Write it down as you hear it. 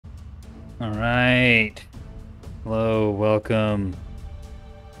All right. Hello, welcome.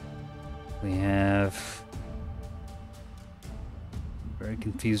 We have a very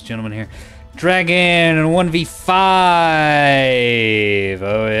confused gentleman here. Dragon 1v5.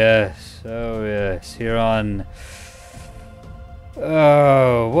 Oh yes. Oh yes. Here on.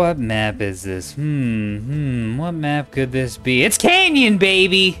 Oh, what map is this? What map could this be? It's Canyon,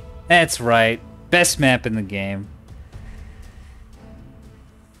 baby. That's right. Best map in the game.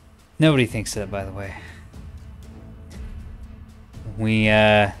 Nobody thinks that, by the way.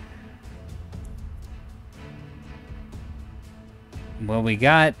 Well, we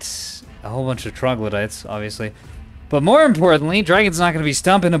got a whole bunch of troglodytes, obviously. But more importantly, Dragon's not going to be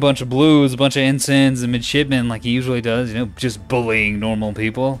stumping a bunch of blues, a bunch of ensigns, and midshipmen like he usually does, you know, just bullying normal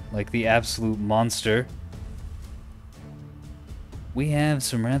people like the absolute monster. We have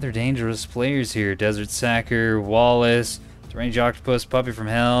some rather dangerous players here. Desert Sacker, Wallace, Range Octopus, Puppy from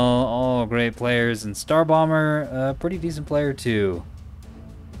Hell, all great players. And Star Bomber, a pretty decent player too.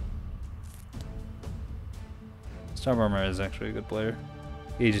 Star Bomber is actually a good player.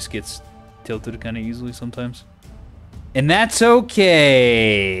 He just gets tilted kind of easily sometimes. And that's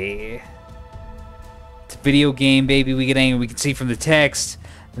okay. It's a video game, baby. We get angry. We can see from the text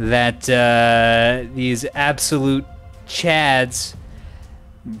that these absolute chads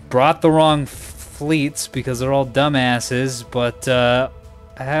brought the wrong fleets because they're all dumbasses, but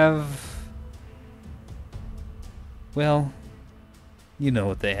have, well, you know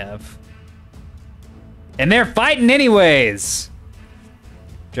what they have. And they're fighting anyways!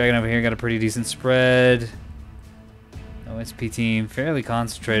 Dragon over here got a pretty decent spread. OSP team fairly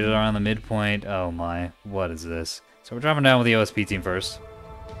concentrated around the midpoint. Oh my, what is this? So we're dropping down with the OSP team first.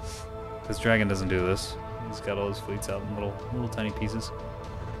 Because Dragon doesn't do this. He's got all his fleets out in little tiny pieces.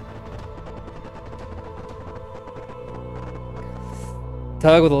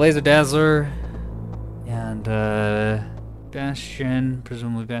 Tug with a laser dazzler. And Bastion,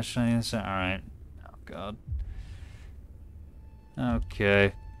 presumably Bastion on the side. Alright. Oh god.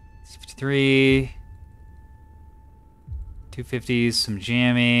 Okay. 53. 250s, some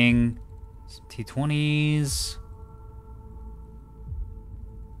jamming, some T20s.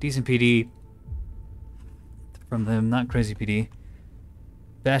 Decent PD from them, not crazy PD.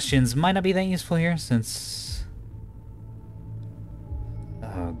 Bastions might not be that useful here since...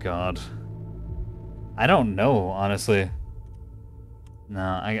 Oh god. I don't know, honestly. No,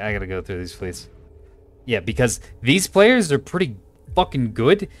 I gotta go through these fleets. Yeah, because these players are pretty fucking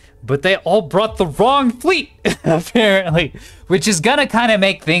good, but they all brought the wrong fleet, apparently, which is gonna kind of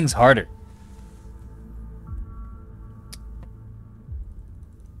make things harder.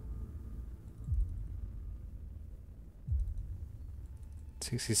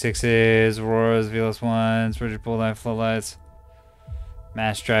 .66s, Auroras, VLS1s, rigid bullseye floodlights,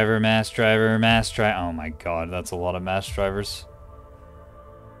 mass driver, mass driver, mass driver. Oh my god, that's a lot of mass drivers.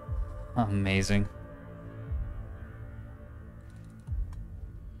 Amazing.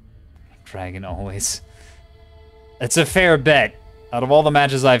 Dragon always. It's a fair bet. Out of all the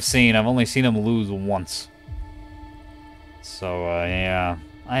matches I've seen, I've only seen him lose once. So, yeah.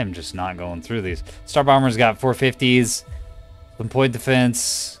 I am just not going through these. Star Bomber's got 450s. Some point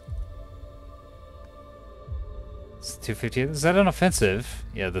defense. It's 250. Is that an offensive?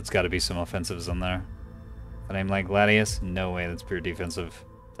 Yeah, that's got to be some offensives in there. A name like Gladius? No way, that's pure defensive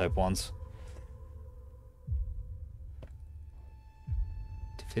type ones.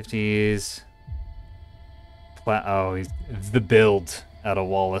 250s. Oh, he's the build out of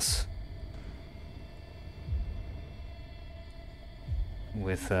Wallace.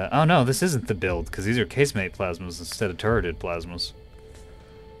 With, oh no, this isn't the build, because these are casemate plasmas instead of turreted plasmas.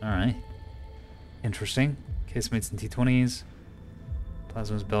 Alright. Interesting. Casemates and T20s.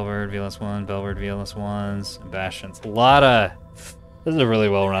 Plasmas, Belverd, VLS1, Belverd, VLS1s, and Bastions. A lot of... This is a really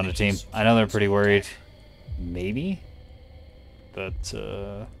well-rounded team. I know they're pretty worried. Maybe? But,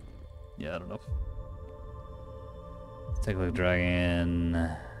 yeah, I don't know. Let's take a look at Dragon.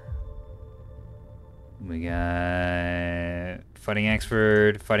 We got Fighting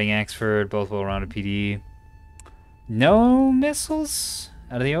Axford, both well-rounded PD. No missiles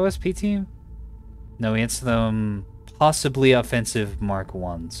out of the OSP team? No, he hits them possibly offensive Mark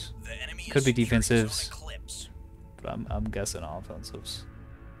 1s. Could be defensives, but I'm guessing offensives.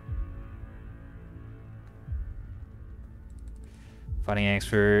 Fighting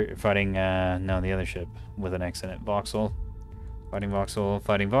Axford, no, the other ship with an X in it. Vauxhall. Fighting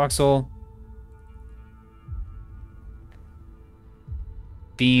Vauxhall.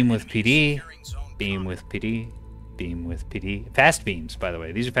 Beam with PD. Beam with PD. Beam with PD. Fast beams, by the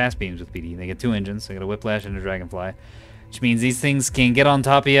way. These are fast beams with PD. They get 2 engines. They got a Whiplash and a Dragonfly. which means these things can get on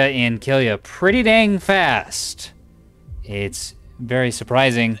top of you and kill you pretty dang fast. It's very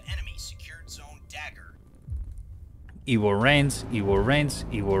surprising. The enemy secured zone dagger. E-War Reigns, E-War Reigns,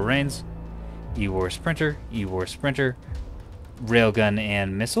 E-War Reigns, E-War Sprinter, E-War Sprinter, Railgun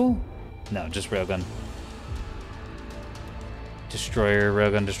and Missile? No, just Railgun. Destroyer,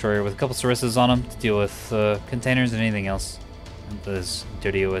 Railgun Destroyer with a couple Sarissas on them to deal with containers and anything else that those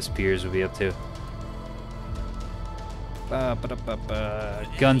dirty OSPers would be up to.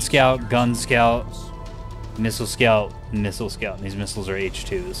 Gun Scout, Gun Scout, Missile Scout, Missile Scout. And these missiles are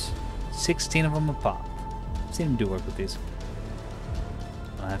H2s. 16 of them a pop. I've seen them do work with these.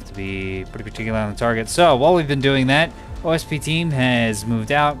 I'll have to be pretty particular on the target. So, while we've been doing that, OSP team has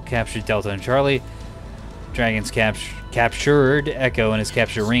moved out, captured Delta and Charlie. Dragons captured Echo and is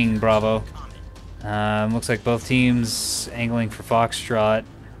capturing Bravo. Looks like both teams angling for Foxtrot.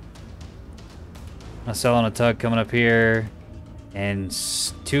 Marcel on a tug coming up here. And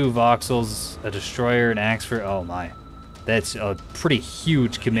 2 Voxels, a Destroyer, an Axford. Oh my. That's a pretty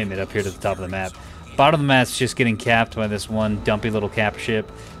huge commitment up here to the top of the map. Bottom of the map's just getting capped by this one dumpy little cap ship.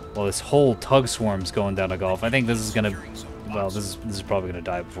 While this whole tug swarm's going down to Gulf. I think this is gonna... Well, this is probably gonna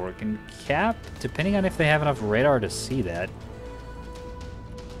die before it can cap, depending on if they have enough radar to see that.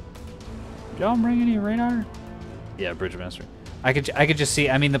 Did y'all bring any radar? Yeah, Bridgemaster. I could just see.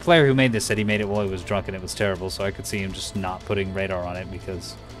 I mean, the player who made this said he made it while he was drunk and it was terrible, so I could see him just not putting radar on it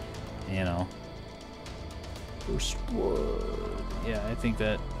because, you know. First blood. Yeah, I think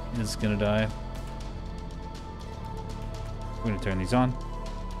that is gonna die. We're gonna turn these on.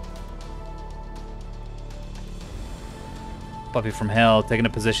 Puppy from Hell, taking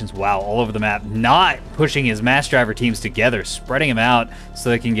up positions, wow, all over the map. Not pushing his mass driver teams together, spreading them out so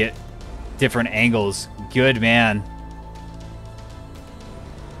they can get different angles. Good man.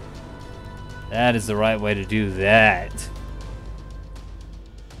 That is the right way to do that.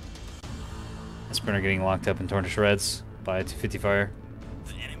 A Sprinter getting locked up and torn to shreds by a 250 fire.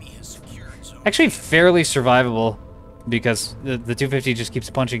 The enemy has secured zone. Actually fairly survivable because the 250 just keeps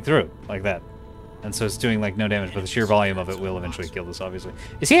punching through like that. And so it's doing like no damage, but the sheer volume of it will eventually kill this, obviously.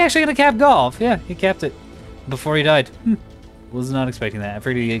 Is he actually going to cap Golf? Yeah, he capped it before he died. Was not expecting that. I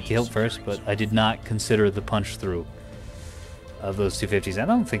figured he'd get killed first, but I did not consider the punch through of those 250s. I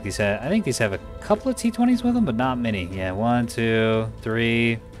don't think these have... I think these have a couple of T20s with them, but not many. Yeah, 1, 2,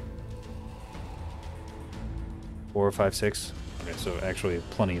 3, 4, 5, 6. Okay, so actually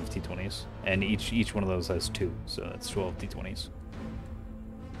plenty of T20s. And each one of those has 2, so that's 12 T20s.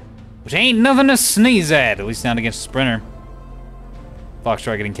 Which ain't nothing to sneeze at least not against Sprinter.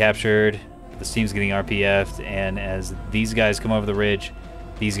 Foxtrot getting captured. The team's getting RPF'd, and as these guys come over the ridge,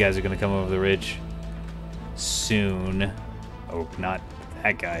 these guys are going to come over the ridge soon. Oh, not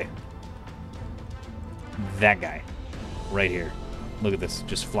that guy. That guy. Right here. Look at this.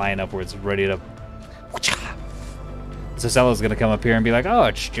 Just flying upwards, ready to... So Cello's going to come up here and be like, oh,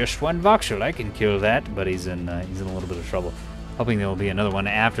 it's just one voxel. I can kill that. But he's in a little bit of trouble. Hoping there will be another one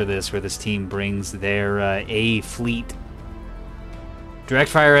after this where this team brings their A fleet.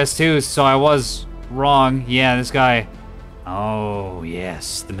 Direct fire S2, so I was wrong. Yeah, this guy. Oh,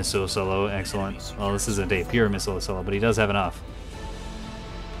 yes. The missile solo. Excellent. Well, this isn't a pure missile solo, but he does have enough.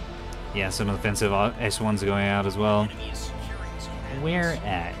 Yeah, some offensive S1s going out as well. Where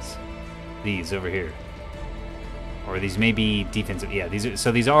at? These over here. Or these may be defensive. Yeah, these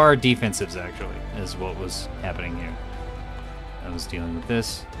are defensives, actually, is what was happening here. I was dealing with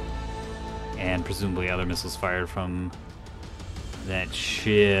this. And presumably other missiles fired from that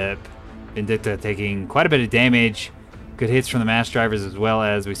ship. Vindicta taking quite a bit of damage. Good hits from the mass drivers, as well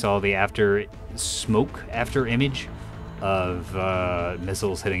as we saw the after image of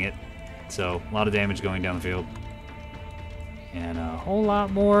missiles hitting it. So a lot of damage going down the field. And a whole lot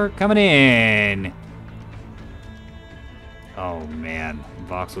more coming in. Oh man,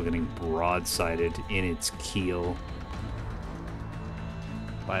 Voxel getting broadsided in its keel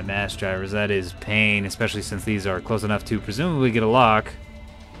by mass drivers. That is pain, especially since these are close enough to presumably get a lock.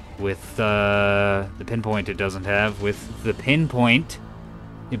 With the pinpoint it doesn't have. With the pinpoint,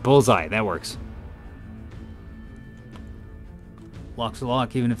 bullseye, that works. Lock's a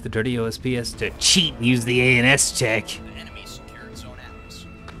lock, even if the dirty OSP has to cheat and use the ANS check. The enemy secured zone Atlas.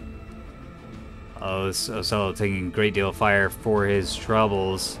 Oh, this Ocello taking a great deal of fire for his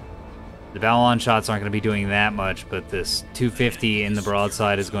troubles. The Balon shots aren't going to be doing that much, but this 250 in the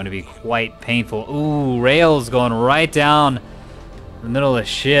broadside is going to be quite painful. Ooh, rails going right down the middle of the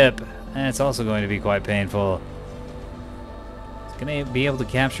ship. And it's also going to be quite painful. It's going to be able to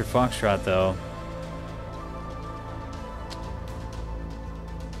capture Foxtrot, though.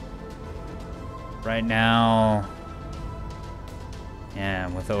 Right now, Yeah,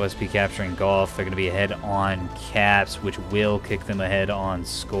 with OSP capturing Golf, they're going to be ahead on caps, which will kick them ahead on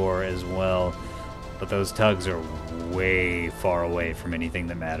score as well. But those tugs are way far away from anything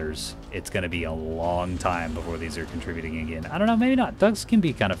that matters. It's going to be a long time before these are contributing again. I don't know, maybe not. Tugs can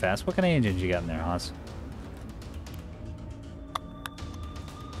be kind of fast. What kind of engines you got in there, Haas?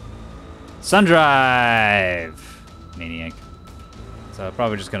 Sundrive! Maniac. So I'm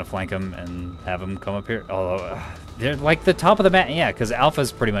probably just going to flank them and have them come up here. Although, they're like the top of the map. Yeah, because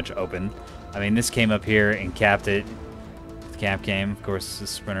Alpha's pretty much open. I mean, this came up here and capped it. The cap came. Of course, the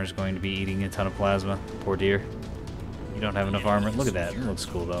sprinter's going to be eating a ton of plasma. Poor dear. You don't have enough armor. Look at that. It looks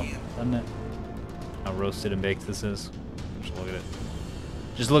cool, though. Doesn't it? How roasted and baked this is. Just look at it.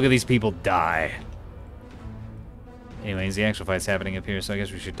 Just look at these people die. Anyways, the actual fight's happening up here, so I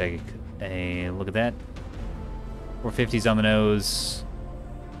guess we should take a look at that. 450's on the nose.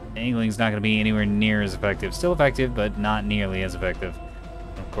 Angling's not going to be anywhere near as effective. Still effective, but not nearly as effective.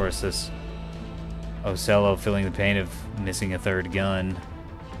 Of course, this Ocello feeling the pain of missing a third gun.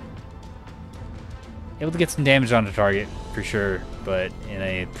 Able to get some damage on the target, for sure, but in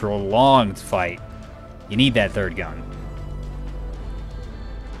a prolonged fight, you need that third gun.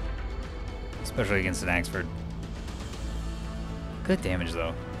 Especially against an Axford. Good damage,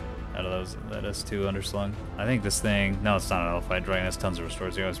 though, out of those. That S2 underslung. I think this thing... No, it's not an Alpha. Dragon has tons of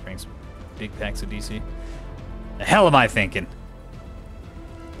restores. He always brings big packs of DC. The hell am I thinking?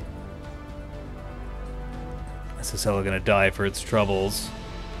 This is hella gonna die for its troubles.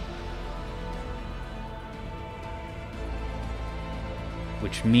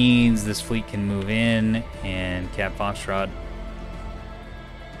 Which means this fleet can move in and cap Foxtrot.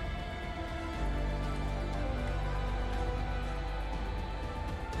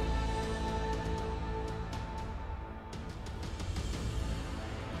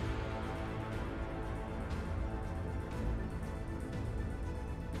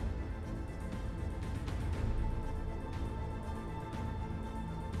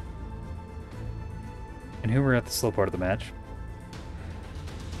 And who were at the slow part of the match?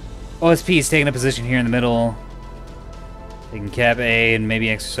 OSP is taking a position here in the middle. They can cap A and maybe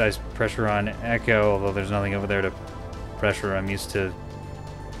exercise pressure on Echo, although there's nothing over there to pressure. I'm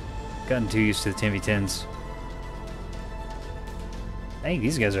gotten too used to the 10v10s. I think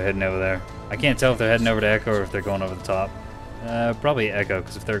these guys are heading over there. I can't tell if they're heading over to Echo or if they're going over the top. Probably Echo,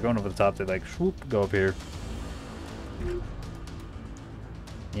 because if they're going over the top, they like, swoop, go up here.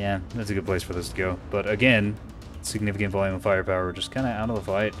 Yeah, that's a good place for this to go. But again, significant volume of firepower, just kind of out of the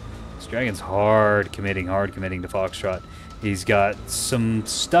fight. This Dragon's hard committing to Foxtrot. He's got some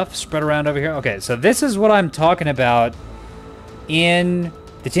stuff spread around over here. Okay, so this is what I'm talking about in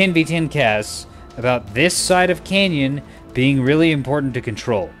the 10v10 casts, about this side of Canyon being really important to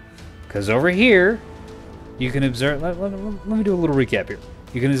control. Because over here, you can observe... Let me do a little recap here.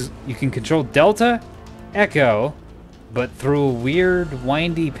 You can control Delta, Echo, but through a weird,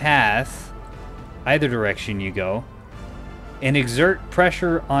 windy path, either direction you go, and exert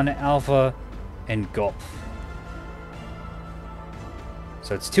pressure on Alpha and Gulf.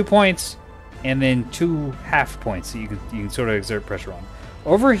 So it's 2 points, and then 2 half points that you can sort of exert pressure on.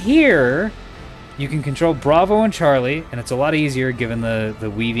 Over here, you can control Bravo and Charlie, and it's a lot easier given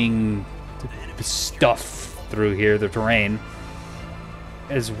the weaving stuff through here, the terrain,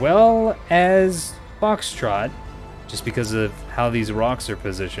 as well as Foxtrot, just because of how these rocks are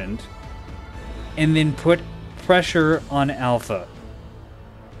positioned, and then put pressure on Alpha.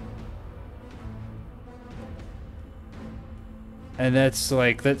 And that's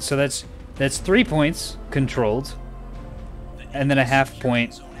like that. So that's 3 points controlled, and then a half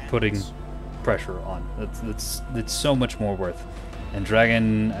point putting pressure on. That's so much more worth. And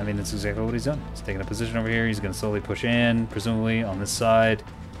Dragon, I mean, that's exactly what he's done. He's taking a position over here. He's going to slowly push in, presumably on this side.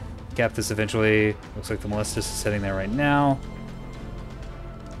 Cap this eventually. Looks like the Molestus is heading there right now.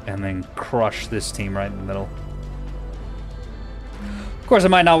 And then crush this team right in the middle. Of course, it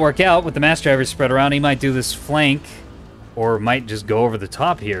might not work out with the mass drivers spread around. He might do this flank, or might just go over the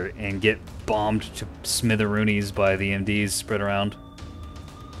top here and get bombed to smitheroonies by the MDs spread around.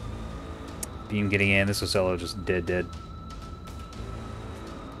 Beam getting in. This Ocello just dead.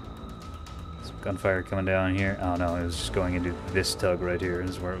 Gunfire coming down here. Oh no, it was just going into this tug right here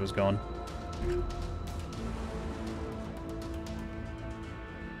is where it was going.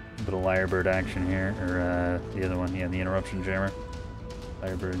 A bit of Lyrebird action here, or the other one, yeah, the interruption jammer.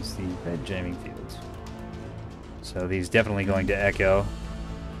 Lyrebird's the red jamming fields. So these definitely going to Echo.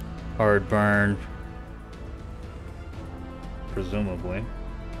 Hard burn. Presumably.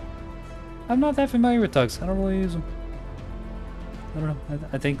 I'm not that familiar with tugs. I don't really use them. I don't know.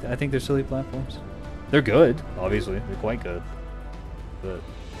 I think they're silly platforms. They're good, obviously. They're quite good. but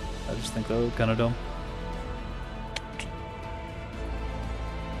I just think that would kind of dumb.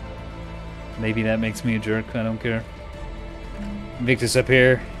 Maybe that makes me a jerk. I don't care. Invictus up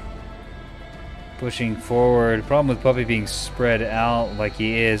here. Pushing forward. Problem with Puppy being spread out like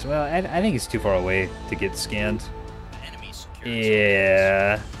he is. Well, I think he's too far away to get scanned.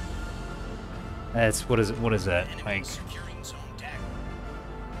 Yeah. That's, what is it? What is that? Like,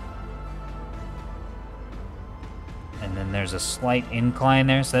 and then there's a slight incline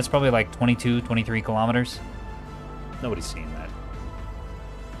there, so that's probably like 22, 23 kilometers. Nobody's seen that.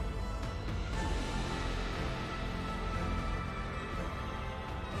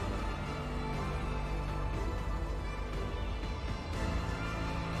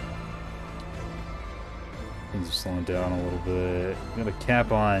 Things are slowing down a little bit. We got a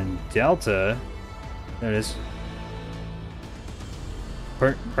cap on Delta. There it is.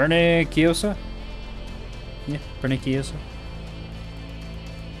 Perniciosa? Yeah, Perniciosa.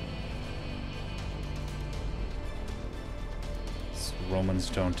 So Romans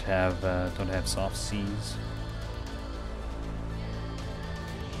don't have soft seas.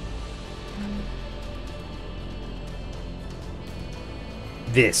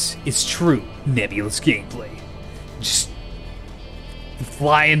 This is true Nebulous gameplay. Just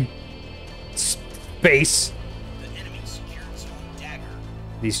flying space.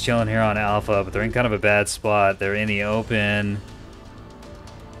 He's chilling here on Alpha, but they're in kind of a bad spot. They're in the open.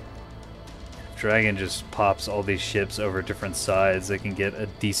 Dragon just pops all these ships over different sides. They can get a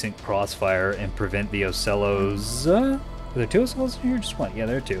decent crossfire and prevent the Ocellos. Are there two Ocellos in here? Just one. Yeah,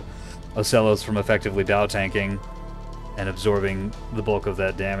 there are two. Ocellos from effectively bow tanking and absorbing the bulk of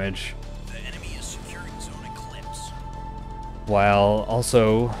that damage. The enemy is securing zone eclipse. While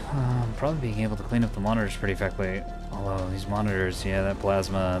also probably being able to clean up the monitors pretty effectively. Although these monitors, yeah, that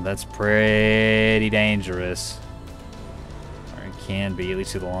plasma, that's pretty dangerous. Or it can be, at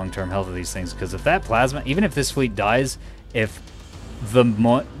least to the long-term health of these things. Because if that plasma, even if this fleet dies, if the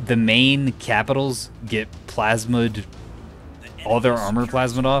main capitals get plasmid, all their armor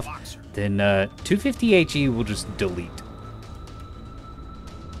plasmid off, then 250 HE will just delete.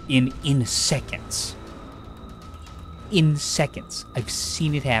 In seconds. In seconds. I've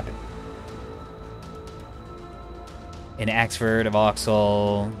seen it happen. In Axford, of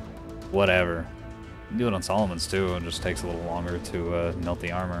Vauxhall, whatever. You can do it on Solomon's too, it just takes a little longer to melt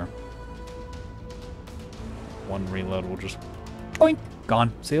the armor. One reload will just boink,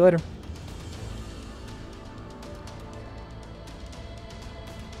 gone. See you later.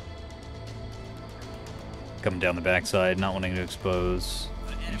 Coming down the backside, not wanting to expose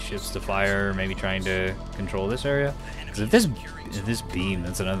any ships to fire, maybe trying to control this area. Because if this beam,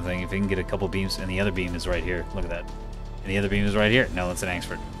 that's another thing. If you can get a couple beams, and the other beam is right here. Look at that. And the other beam is right here. No, that's an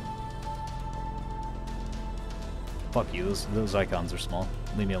Axford. Fuck you, those icons are small.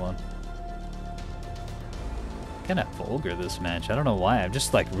 Leave me alone. Kind of vulgar, this match. I don't know why. I'm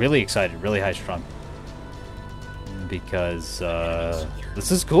just like really excited, really high strung. Because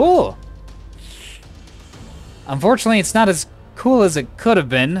this is cool. Unfortunately, it's not as cool as it could have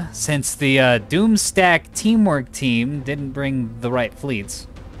been, since the Doomstack teamwork team didn't bring the right fleets.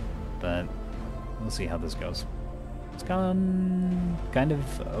 But we'll see how this goes. It's gone kind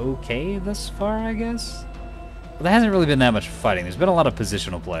of okay thus far, I guess. But there hasn't really been that much fighting. There's been a lot of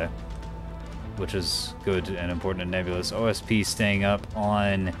positional play, which is good and important in Nebulous. OSP staying up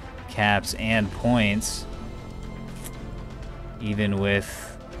on caps and points, even with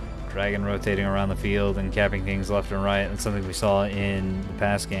Dragon rotating around the field and capping things left and right. That's something we saw in the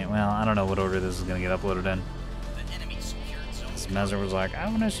past game. Well, I don't know what order this is going to get uploaded in. This Mezzer was like, I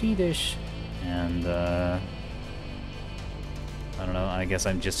want to see this. And, I don't know, I guess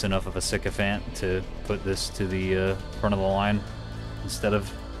I'm just enough of a sycophant to put this to the front of the line instead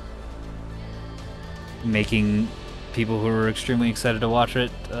of making people who are extremely excited to watch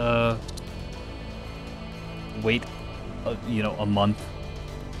it wait, you know, a month.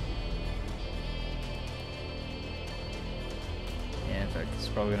 Yeah, in fact, it's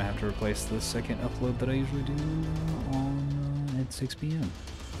probably gonna have to replace the second upload that I usually do on at 6 p.m.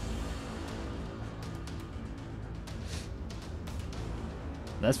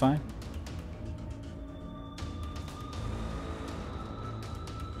 That's fine.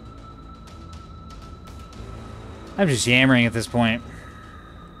 I'm just yammering at this point.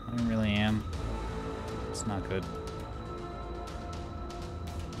 I really am. It's not good.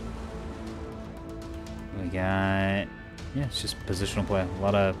 We got... yeah, it's just positional play. A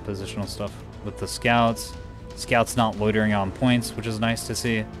lot of positional stuff with the scouts. Scouts not loitering on points, which is nice to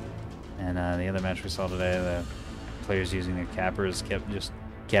see. And the other match we saw today, the players using their cappers kept just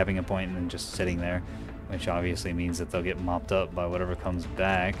capping a point and then just sitting there. which obviously means that they'll get mopped up by whatever comes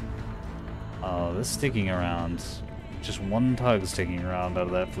back. This sticking around, just one tug sticking around out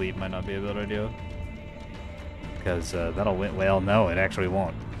of that fleet might not be a good idea. Because that'll win. Well, no, it actually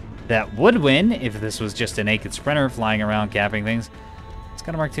won't. That would win if this was just a naked sprinter flying around capping things. It's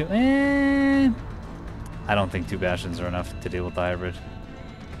got a Mark II. I don't think 2 Bastions are enough to deal with the hybrid.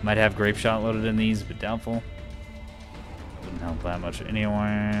 Might have Grape Shot loaded in these, but doubtful. Wouldn't help that much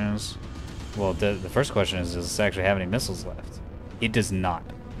anyways. Well, the first question is, does this actually have any missiles left? It does not.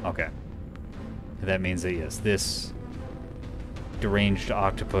 Okay. That means that, yes, this deranged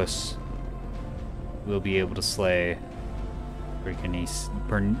octopus will be able to slay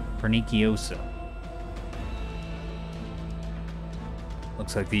Perniciosa.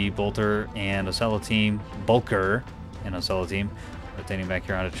 Looks like the Bolter and Ocella team, Bulker and Ocella team, rotating back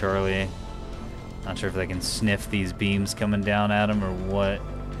here onto Charlie. Not sure if they can sniff these beams coming down at him or what.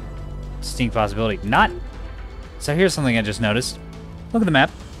 Distinct possibility. Not. So here's something I just noticed. Look at the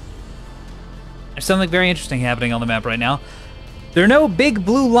map. There's something very interesting happening on the map right now. There are no big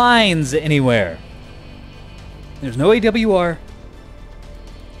blue lines anywhere. There's no AWR.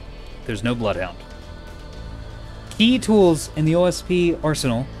 There's no Bloodhound. Key tools in the OSP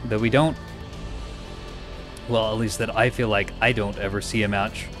arsenal that we don't, well, at least that I feel like I don't ever see a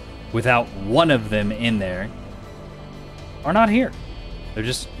match without one of them in there, are not here. They're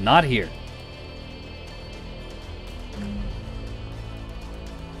just not here.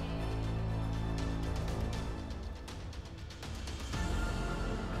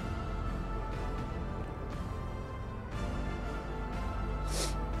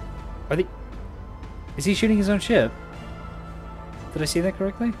 Are they... Is he shooting his own ship? Did I see that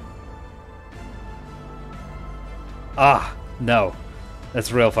correctly? Ah, no.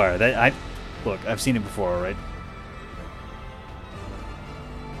 That's rail fire. Look, I've seen it before, right?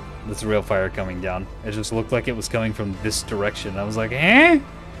 That's rail fire coming down. It just looked like it was coming from this direction. I was like, eh?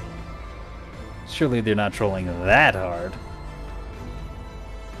 Surely they're not trolling that hard.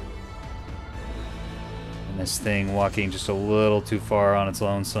 And this thing walking just a little too far on its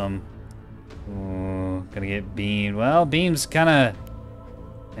lonesome. Ooh, gonna get beamed. Well, beam's kind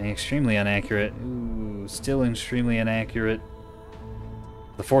of extremely inaccurate. Ooh, still extremely inaccurate.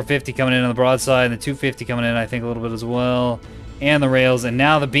 The 450 coming in on the broadside, and the 250 coming in, I think, a little bit as well. And the rails, and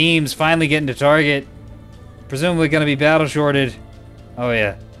now the beams finally getting to target. Presumably gonna be battle shorted. Oh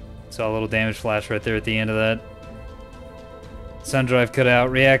yeah, saw a little damage flash right there at the end of that. Sun drive cut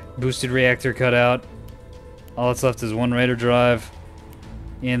out, boosted reactor cut out. All that's left is one Raider drive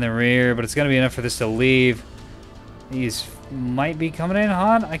in the rear, but it's going to be enough for this to leave. These might be coming in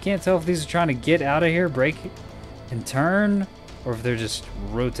hot. I can't tell if these are trying to get out of here, break and turn, or if they're just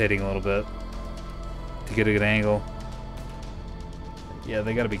rotating a little bit to get a good angle. Yeah,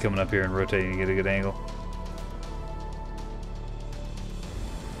 they got to be coming up here and rotating to get a good angle.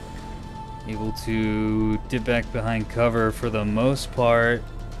 Able to dip back behind cover for the most part,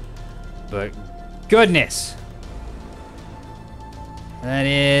 but goodness! That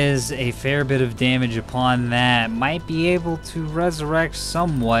is a fair bit of damage upon that. Might be able to resurrect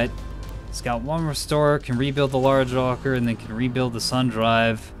somewhat. It's got one restore, can rebuild the large rocker, and then can rebuild the sun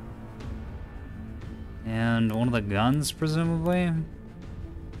drive. And one of the guns, presumably.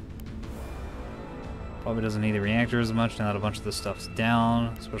 Probably doesn't need the reactor as much now that a bunch of this stuff's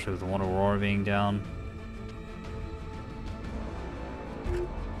down, especially with the one Aurora being down.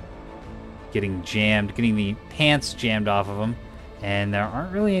 Getting jammed, getting the pants jammed off of them. And there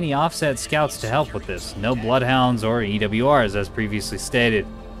aren't really any offset scouts to help with this. No Bloodhounds or EWRs, as previously stated.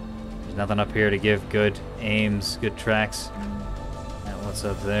 There's nothing up here to give good aims, good tracks. And what's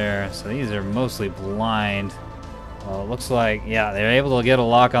up there? So these are mostly blind. Well, it looks like, yeah, they're able to get a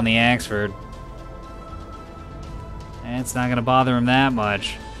lock on the Axford. And it's not going to bother him that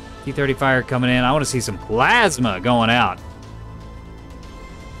much. T-30 fire coming in. I want to see some plasma going out.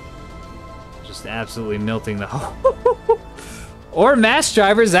 Just absolutely melting the whole... Or mass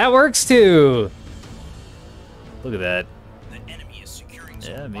drivers, that works too. Look at that. The enemy is securing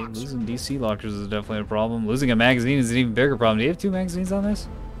Yeah, maybe losing DC lockers is definitely a problem. Losing a magazine is an even bigger problem. Do you have 2 magazines on this?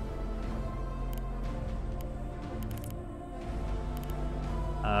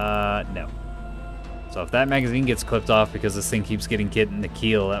 No. So if that magazine gets clipped off because this thing keeps getting hit in the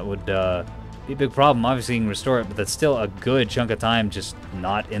keel, that would be a big problem. Obviously you can restore it, but that's still a good chunk of time just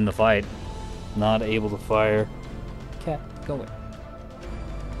not in the fight. Not able to fire. Cat, go away.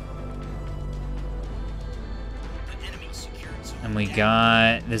 And we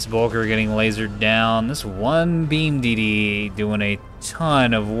got this Bulker getting lasered down. This one beam DD doing a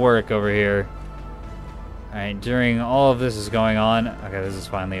ton of work over here. Alright, during all of this is going on. Okay, this is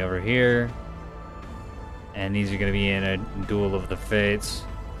finally over here. And these are going to be in a duel of the fates.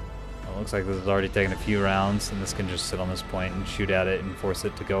 It looks like this has already taken a few rounds, and this can just sit on this point and shoot at it and force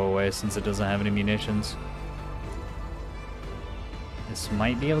it to go away since it doesn't have any munitions. This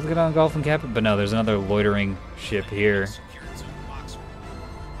might be able to get on golf and cap it, but no, there's another loitering ship here.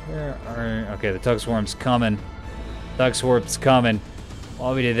 Where are... Okay, the tug swarm's coming. Tug swarm's coming.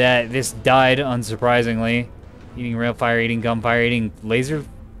 While we did that, this died, unsurprisingly. Eating rail fire, eating gunfire, eating laser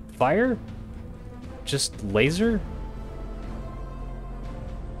fire? Just laser?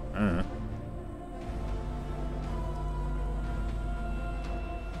 I don't know.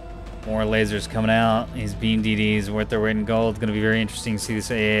 More lasers coming out. These beam DDs worth their weight in gold. Going to be very interesting to see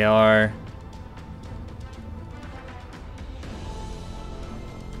this AAR.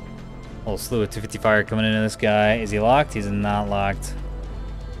 Whole slew of 250 fire coming into this guy. Is he locked? He's not locked.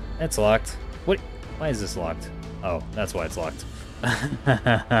 It's locked. What? Why is this locked? Oh, that's why it's locked.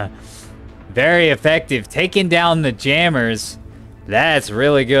 Very effective. Taking down the jammers. That's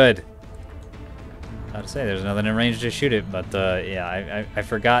really good. I have to say, there's nothing in range to shoot it, but yeah, I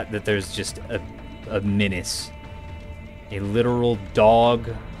forgot that there's just a menace. A literal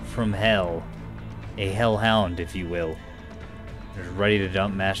dog from hell. A hellhound, if you will. Just ready to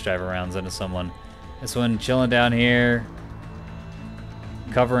dump mass driver rounds into someone. This one chilling down here.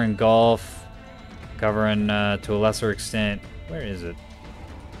 Covering golf. Covering, to a lesser extent. Where is it?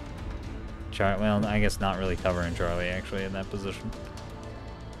 Well, I guess not really covering Charlie, actually, in that position.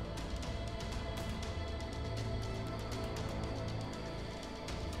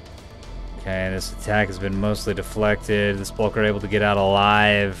 Okay, this attack has been mostly deflected. The Spulker able to get out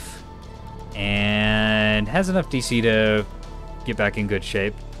alive. And has enough DC to get back in good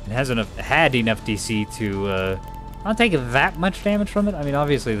shape. It had enough DC to not take that much damage from it. I mean,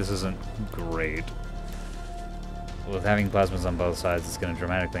 obviously this isn't great. With having plasmas on both sides, it's going to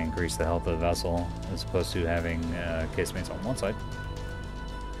dramatically increase the health of the vessel, as opposed to having casemates on one side.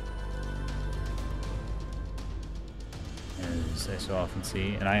 As I so often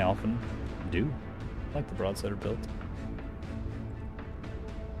see, and I often do, like the broadside are built.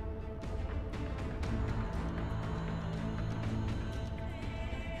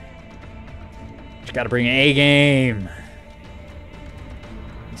 Just got to bring an A game.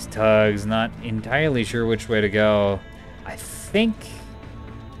 These tugs, not entirely sure which way to go. I think...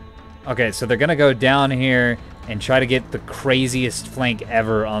 Okay, so they're going to go down here and try to get the craziest flank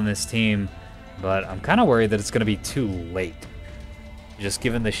ever on this team. But I'm kind of worried that it's going to be too late. Just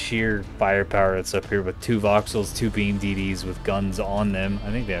given the sheer firepower that's up here with 2 voxels, 2 beam DDs with guns on them. I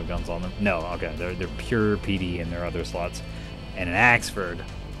think they have guns on them. No, okay, they're pure PD in their other slots. And an Axford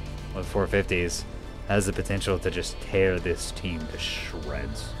with 450s has the potential to just tear this team to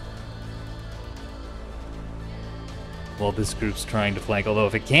shreds. While this group's trying to flank, although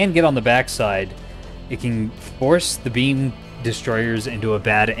if it can get on the backside, it can force the beam destroyers into a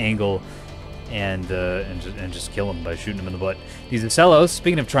bad angle and just kill them by shooting them in the butt. These Acellos,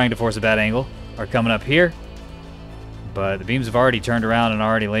 speaking of trying to force a bad angle, are coming up here. But the beams have already turned around and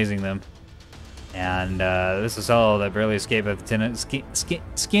already lasing them. And this Acello that barely escaped by the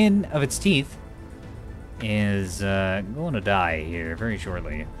skin of its teeth is going to die here very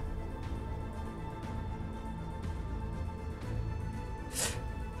shortly.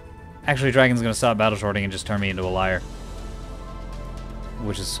 Actually, Dragon's going to stop battle shorting and just turn me into a liar.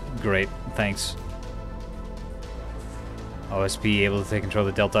 Which is great. Thanks. OSP able to take control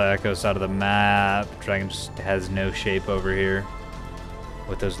of the Delta Echo side of the map. Dragon just has no shape over here.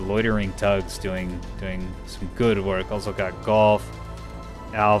 With those loitering tugs doing some good work. Also got Golf.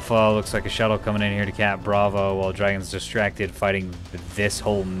 Alpha looks like a shuttle coming in here to cap Bravo while Dragon's distracted fighting this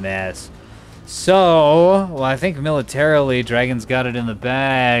whole mess. So, well, I think militarily Dragon's got it in the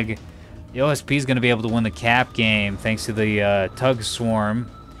bag. The OSP is going to be able to win the cap game thanks to the tug swarm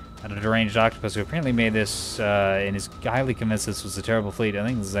out of deranged octopus, who apparently made this and is highly convinced this was a terrible fleet. I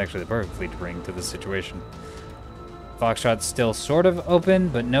think this is actually the perfect fleet to bring to this situation. Foxtrot's still sort of open,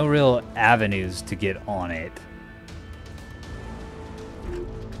 but no real avenues to get on it.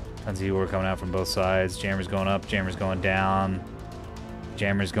 Tons of war coming out from both sides. Jammers going up, jammers going down.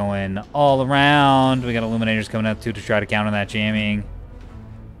 Jammers going all around. We got Illuminators coming out too to try to counter that jamming.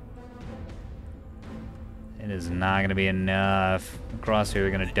 It is not going to be enough. Crosshair are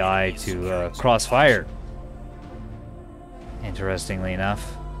going to die to crossfire. Interestingly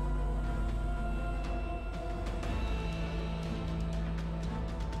enough.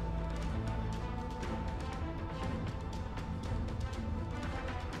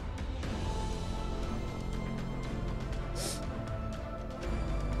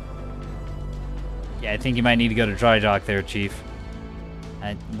 Yeah, I think you might need to go to dry dock there, Chief.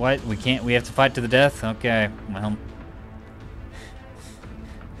 What? We can't. We have to fight to the death? Okay. Well.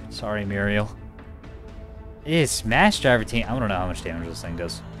 Sorry, Muriel. It is Smash Driver Team. I don't know how much damage this thing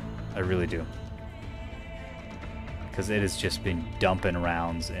does. I really do. Because it has just been dumping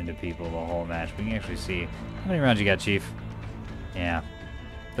rounds into people the whole match. We can actually see how many rounds you got, Chief. Yeah.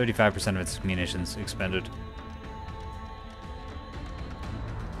 35% of its munitions expended.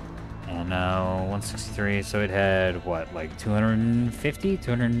 And 163, so it had, what, like 250,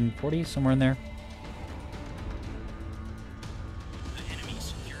 240, somewhere in there? The enemy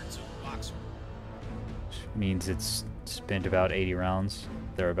secured zone box. Which means it's spent about 80 rounds,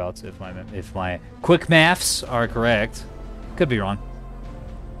 thereabouts, if my quick maths are correct. Could be wrong.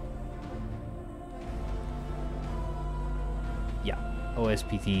 Yeah,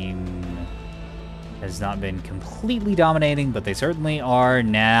 OSP team has not been completely dominating, but they certainly are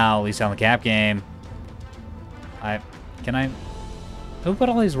now, at least on the cap game. Who put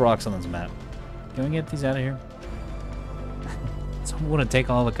all these rocks on this map? Can we get these out of here? Someone want to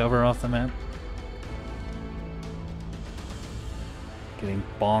take all the cover off the map? Getting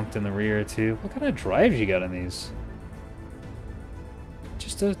bonked in the rear, too. What kind of drives you got in these?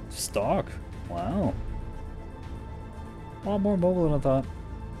 Just a stock. Wow. A lot more mobile than I thought.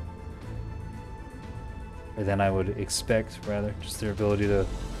 Or than I would expect, rather. Just their ability to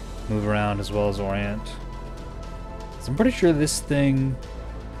move around as well as orient. So I'm pretty sure this thing...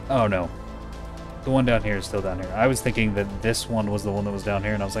 Oh, no. The one down here is still down here. I was thinking that this one was the one that was down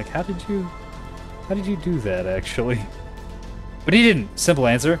here, and I was like, how did you do that, actually? But he didn't. Simple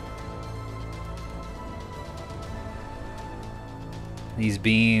answer. These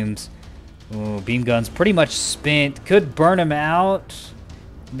beams... Ooh, beam guns pretty much spent. Could burn him out.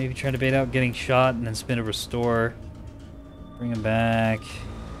 Maybe try to bait out getting shot and then spin a restore. Bring him back.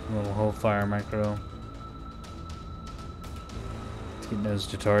 A little hold fire micro. Let's get nose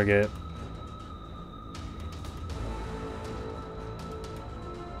to target.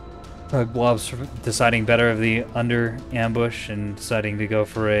 Blob's deciding better of the under ambush and deciding to go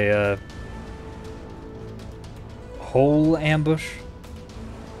for a whole ambush.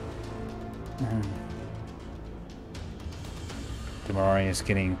 Demarari is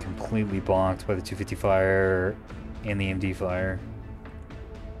getting completely bonked by the 250 fire and the MD fire.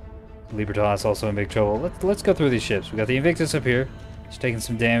 Libertas also in big trouble. Let's go through these ships. We got the Invictus up here. She's taking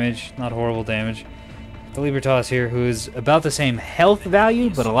some damage, not horrible damage. The Libertas here, who is about the same health value,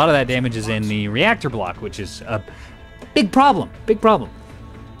 but a lot of that damage is in the reactor block, which is a big problem. Big problem.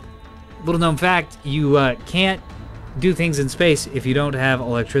 Little known fact, you can't do things in space if you don't have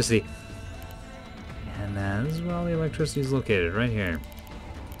electricity. And this is where all the electricity is located, right here.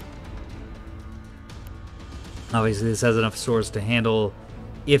 Obviously, this has enough stores to handle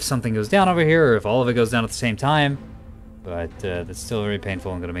if something goes down over here, or if all of it goes down at the same time. But that's still very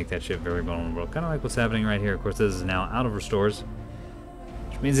painful and going to make that ship very vulnerable. Kind of like what's happening right here. Of course, this is now out of restores,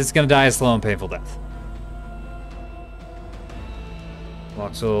 which means it's going to die a slow and painful death.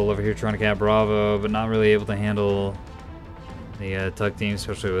 Voxel over here trying to cap Bravo, but not really able to handle the tug team,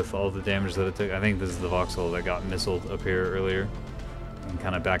 especially with all the damage that it took. I think this is the Voxel that got missiled up here earlier and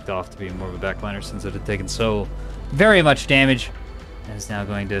kind of backed off to be more of a backliner since it had taken so very much damage, and is now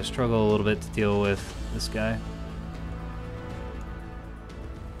going to struggle a little bit to deal with this guy.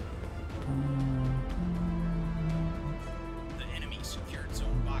 The enemy secured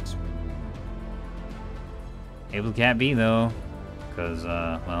zone box. Able to cap B though, because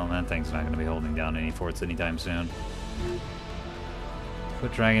well, that thing's not going to be holding down any forts anytime soon.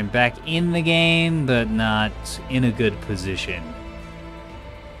 Put Dragon back in the game, but not in a good position.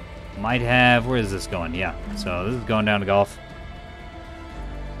 Might have... Where is this going? Yeah, so this is going down to Golf.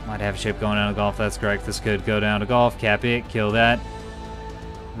 Might have a ship going down to Golf, that's correct. This could go down to Golf, cap it, kill that.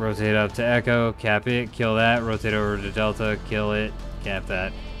 Rotate up to Echo, cap it, kill that. Rotate over to Delta, kill it, cap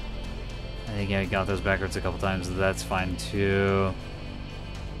that. I think I got those backwards a couple times, so that's fine too.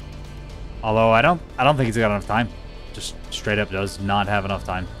 Although I don't think he's got enough time. Just straight up does not have enough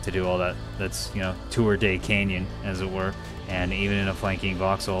time to do all that. That's, you know, tour-day canyon, as it were. And even in a flanking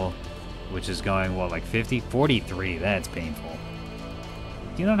voxel, which is going, what, like 50? 43, that's painful.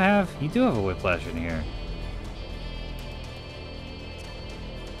 Do you not have... You do have a whiplash in here.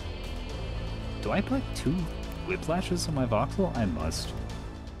 Do I put 2 whiplashes on my voxel? I must.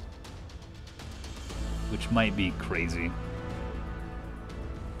 Which might be crazy.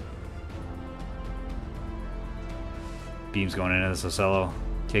 Beams going into this Ocello,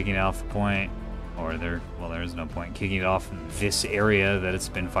 kicking it off the point, or there is no point, kicking it off this area that it's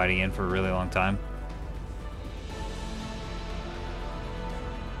been fighting in for a really long time.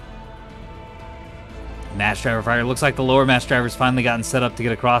 Mass driver fire. Looks like the lower mass driver's finally gotten set up to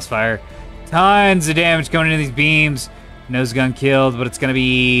get a crossfire. Tons of damage going into these beams. Nose gun killed, but it's going to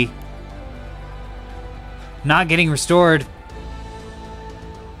be not getting restored.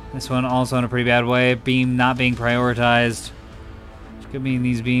 This one also in a pretty bad way. Beam not being prioritized. Which could mean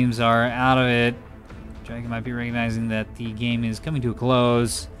these beams are out of it. Dragon might be recognizing that the game is coming to a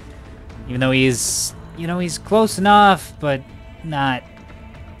close. Even though he's, you know, he's close enough, but not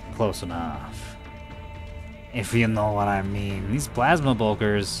close enough. If you know what I mean. These plasma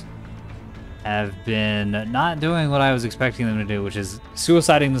bulkers have been not doing what I was expecting them to do, which is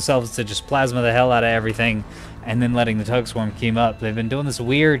suiciding themselves to just plasma the hell out of everything and then letting the tug swarm keep up. They've been doing this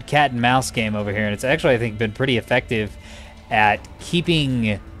weird cat and mouse game over here, and it's actually, I think, been pretty effective at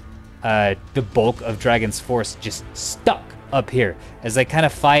keeping the bulk of Dragon's force just stuck up here as they kind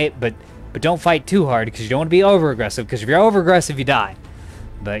of fight, but don't fight too hard because you don't want to be over-aggressive, because if you're over-aggressive, you die.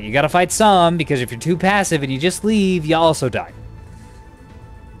 But you gotta fight some, because if you're too passive and you just leave, you also die.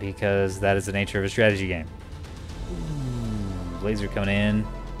 Because that is the nature of a strategy game. Ooh, laser coming in.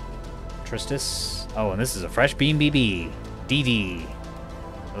 Tristis. Oh, and this is a fresh beam BB. DD.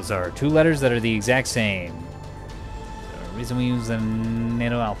 Those are two letters that are the exact same. The reason we use the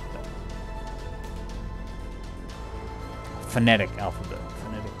NATO alphabet. Phonetic alphabet.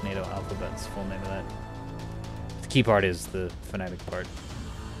 Phonetic NATO alphabet is the full name of that. The key part is the phonetic part.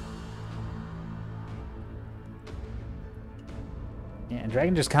 Yeah, and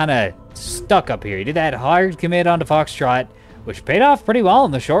Dragon just kind of stuck up here. He did that hard commit onto Foxtrot, which paid off pretty well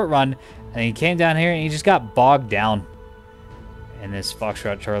in the short run. And he came down here and he just got bogged down in this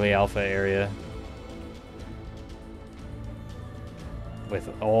Foxtrot Charlie Alpha area. With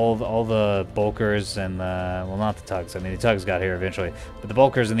all the bulkers and the, well, not the tugs. I mean, the tugs got here eventually. But the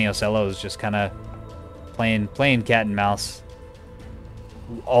bulkers and the Ocellos just kind of playing cat and mouse.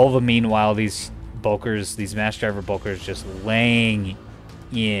 All the meanwhile, these bulkers, these mass driver bulkers, just laying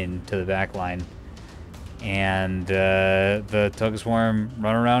into the back line, and the tug swarm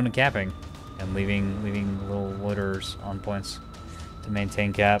run around and capping and leaving little litters on points to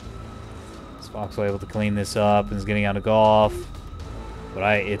maintain cap. Is Foxwell able to clean this up and is getting out of golf, but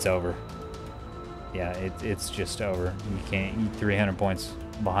it's over. Yeah, it's just over. You can't eat 300 points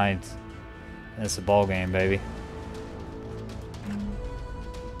behind. That's a ball game, baby.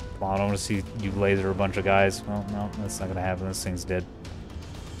 I don't want to see you laser a bunch of guys. Well, no, that's not going to happen. This thing's dead.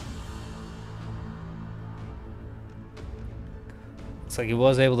 Looks like he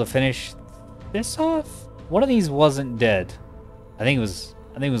was able to finish this off. One of these wasn't dead. I think it was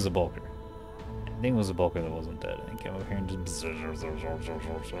the bulker. I think it was the bulker that wasn't dead. I think came over here and just. It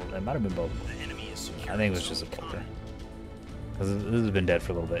might have been both. I think it was just a bulker. Because this has been dead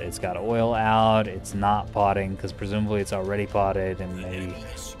for a little bit. It's got oil out. It's not potting because presumably it's already potted and maybe.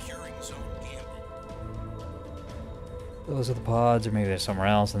 Those are the pods, or maybe they're somewhere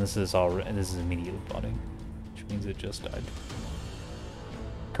else, and this is immediately potting, which means it just died.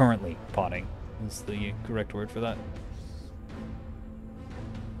 Currently potting is the correct word for that.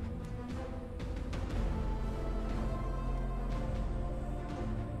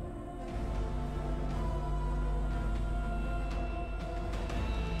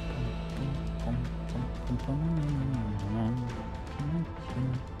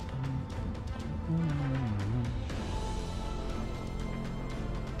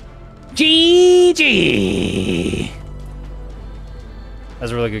 GG! That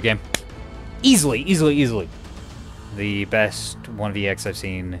was a really good game. Easily. The best 1vx I've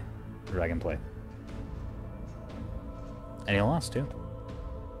seen Dragon play. And he lost, too.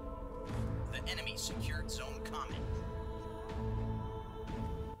 The enemy secured zone comment.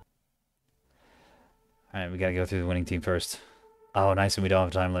 Alright, we gotta go through the winning team first. Oh, nice, and we don't have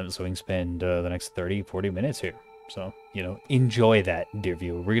a time limit, so we can spend the next 30, 40 minutes here. So, you know, enjoy that, dear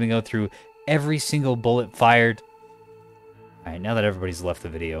viewer. We're going to go through every single bullet fired. All right, now that everybody's left the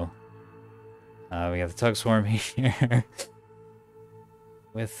video, we got the tug swarm here.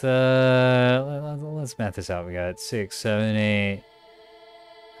 With, let's math this out. We got 6, 7, 8,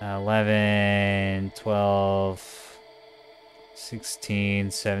 11, 12,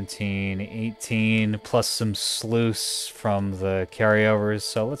 16, 17, 18, plus some sluice from the carryovers.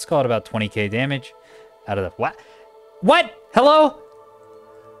 So let's call it about 20k damage out of the... What? What? Hello?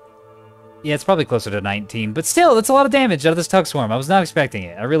 Yeah, it's probably closer to 19, but still, that's a lot of damage out of this tug swarm. I was not expecting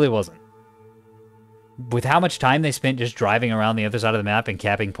it. I really wasn't. With how much time they spent just driving around the other side of the map and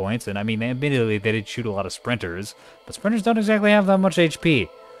capping points, and I mean, admittedly, they did shoot a lot of sprinters, but sprinters don't exactly have that much HP.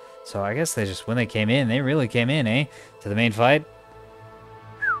 So I guess they just, when they came in, they really came in, eh? To the main fight.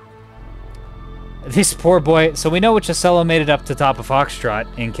 This poor boy. So we know which Ocello made it up to top of Foxtrot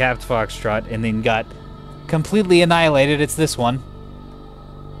and capped Foxtrot and then got completely annihilated, it's this one.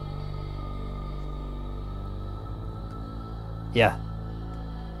 Yeah.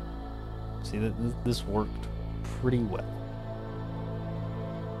 See, this worked pretty well.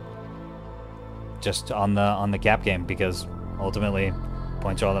 Just on the cap game, because ultimately,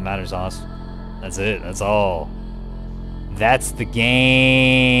 points are all that matters on us. That's it. That's all. That's the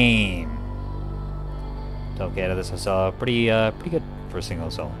game. Okay, out of this I saw pretty good for a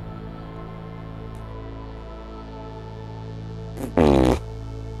single solo.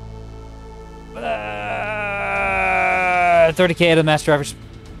 30k to the Master Drivers.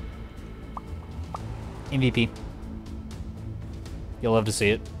 MVP. You'll love to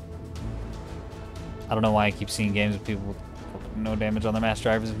see it. I don't know why I keep seeing games with people with no damage on their Master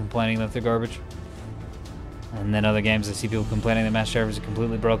Drivers and complaining that they're garbage. And then other games I see people complaining that Master Drivers are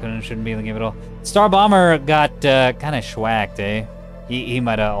completely broken and shouldn't be in the game at all. Star Bomber got kind of schwacked, eh? He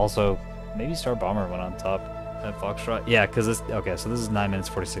might have also... Maybe Star Bomber went on top at Foxtrot. Yeah, because this... Okay, so this is 9 minutes,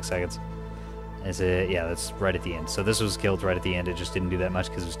 46 seconds. Yeah, that's right at the end. So this was killed right at the end. It just didn't do that much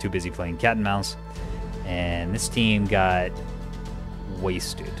because it was too busy playing cat and mouse. And this team got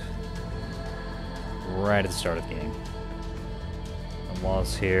wasted right at the start of the game. And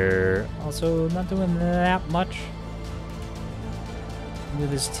Wallace here also not doing that much with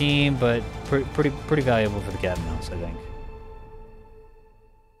his team, but pretty valuable for the cat and mouse, I think.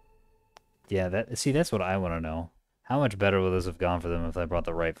 Yeah, that's what I want to know. How much better would this have gone for them if I brought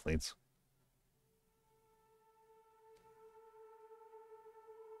the right fleets?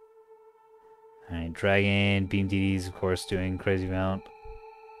 Alright, Dragon, Beam DDs, of course, doing crazy amount.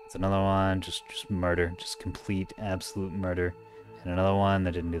 It's another one, just murder. Just complete, absolute murder. And another one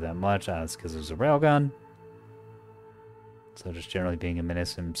that didn't do that much. That's because it was a railgun. So just generally being a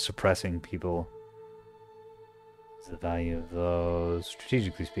menace and suppressing people is the value of those,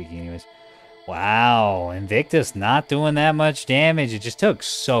 strategically speaking anyways. Wow, Invictus not doing that much damage. It just took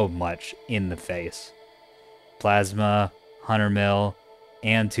so much in the face. Plasma, 100 mil,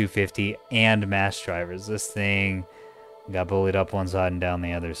 and 250, and mass drivers. This thing got bullied up one side and down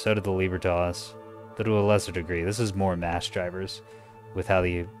the other. So did the Libertas, but to a lesser degree. This is more mass drivers with how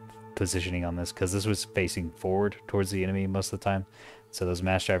the positioning on this, because this was facing forward towards the enemy most of the time. So those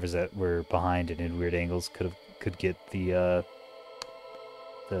mass drivers that were behind and in weird angles could get the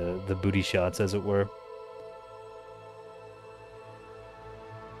booty shots, as it were.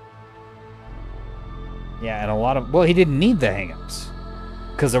 Yeah, and a lot of... Well, he didn't need the hangups,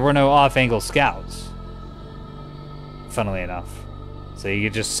 because there were no off-angle scouts, funnily enough. So you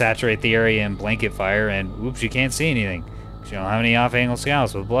could just saturate the area in blanket fire, and oops, you can't see anything. You don't have any off-angle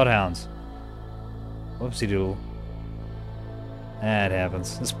scouts with bloodhounds. Whoopsie doodle. That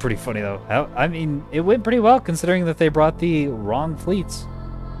happens. It's pretty funny, though. I mean, it went pretty well, considering that they brought the wrong fleets.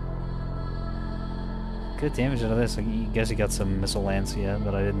 Good damage out of this. I guess he got some missile lance yet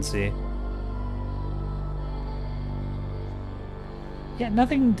that I didn't see. Yeah,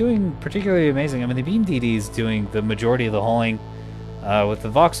 nothing doing particularly amazing. I mean, the Beam DD's doing the majority of the hauling, with the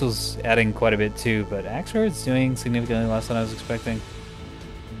Voxels adding quite a bit too, but Axeheart's doing significantly less than I was expecting.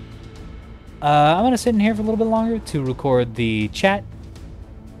 I'm going to sit in here for a little bit longer to record the chat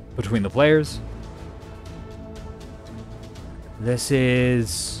between the players. This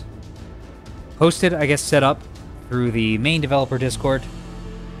is hosted, I guess, set up through the main developer Discord,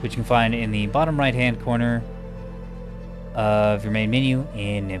 which you can find in the bottom right-hand corner of your main menu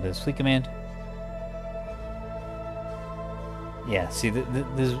in Nebulous Fleet Command. Yeah, see, this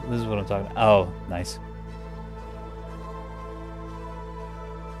is what I'm talking about. Oh, nice.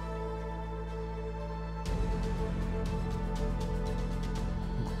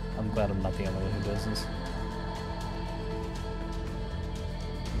 I'm glad I'm not the only one who does this.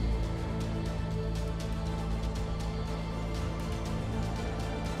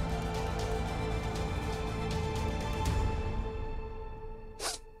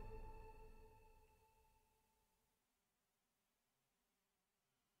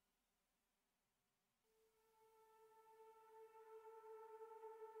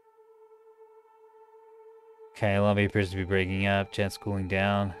 Okay, lobby appears to be breaking up. Chat's cooling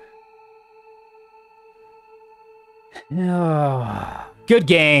down. Oh, good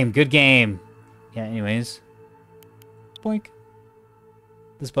game, good game. Yeah, anyways. Boink.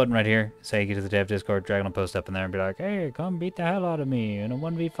 This button right here, say you get to the dev Discord, Dragon will post up in there and be like, hey, come beat the hell out of me in a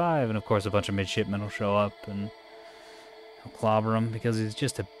 1v5. And of course, a bunch of midshipmen will show up and he'll clobber him because he's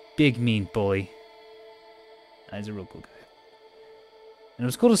just a big, mean bully. He's a real cool guy. And it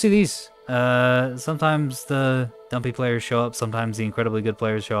was cool to see these. Sometimes the dumpy players show up, sometimes the incredibly good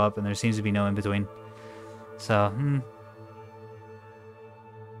players show up, and there seems to be no in-between. So,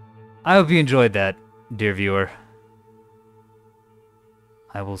 I hope you enjoyed that. dear viewer.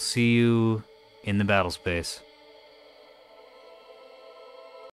 I will see you in the battle space.